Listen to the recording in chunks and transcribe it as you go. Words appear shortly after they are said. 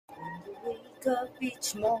wake up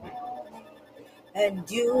each morning and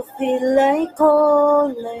you feel like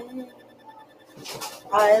calling,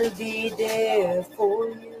 I'll be there for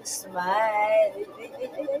you, smile.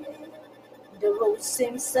 The road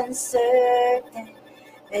seems uncertain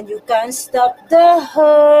and you can't stop the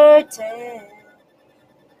hurting,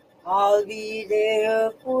 I'll be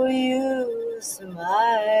there for you,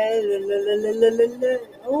 smile.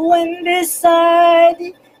 When beside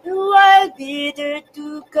you, I'll be there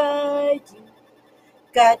to guide you,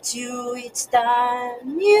 catch you each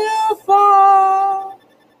time you fall.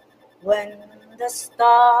 When the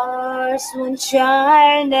stars won't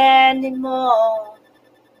shine anymore,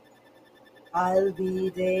 I'll be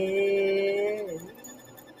there.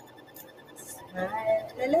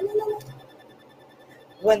 Smile.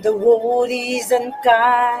 When the road is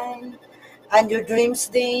unkind and your dreams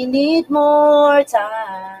they need more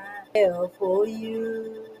time for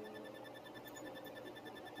you.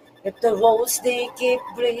 If the roads they keep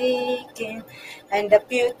breaking and the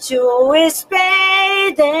future is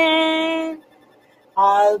fading,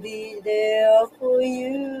 I'll be there for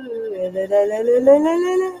you.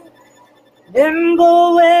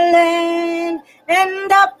 Limbo will end in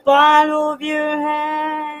the palm of your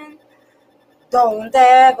hand. Don't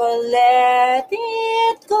ever let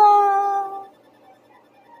it go.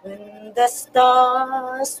 When the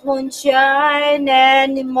stars won't shine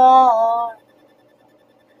anymore,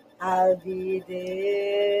 I'll be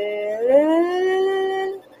there.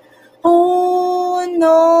 Who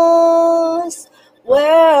knows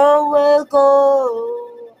where we'll go?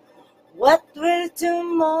 What will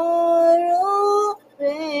tomorrow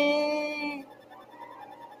bring?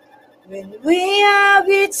 When we have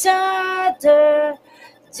each other,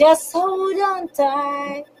 just hold on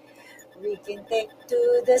tight. We can take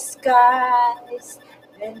to the skies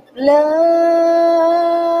and fly.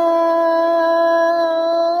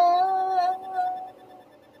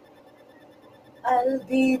 I'll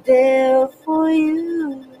be there for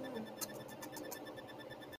you.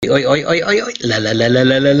 Oi, oi, oi, oi, oi. La, la, la, la,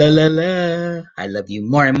 la, la, la, la, la. I love you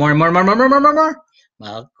more and more and more and more and more and more and more.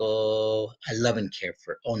 Malco, I love and care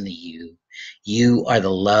for only you. You are the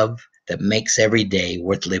love that makes every day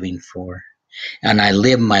worth living for. And I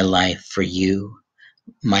live my life for you,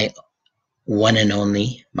 my one and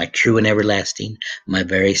only, my true and everlasting, my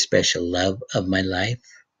very special love of my life,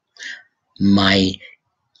 my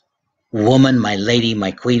woman, my lady,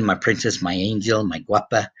 my queen, my princess, my angel, my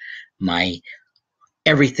guapa, my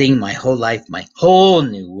everything, my whole life, my whole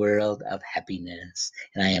new world of happiness.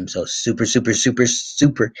 And I am so super, super, super,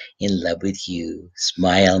 super in love with you.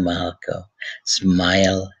 Smile, Mahalko.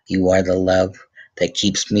 Smile. You are the love that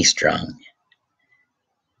keeps me strong.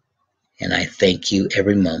 And I thank you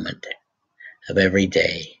every moment of every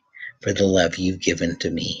day for the love you've given to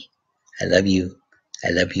me. I love you. I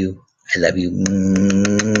love you. I love you.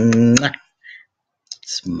 Mwah.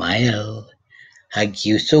 Smile. Hug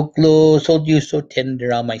you so close, hold you so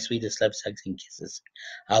tender, all my sweetest loves, hugs and kisses.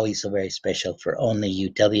 Always so very special for only you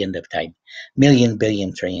till the end of time. Million,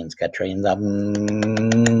 billion, trillions, quadrillions. I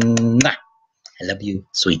love you.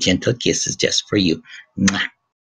 Sweet, gentle kisses just for you. Mwah.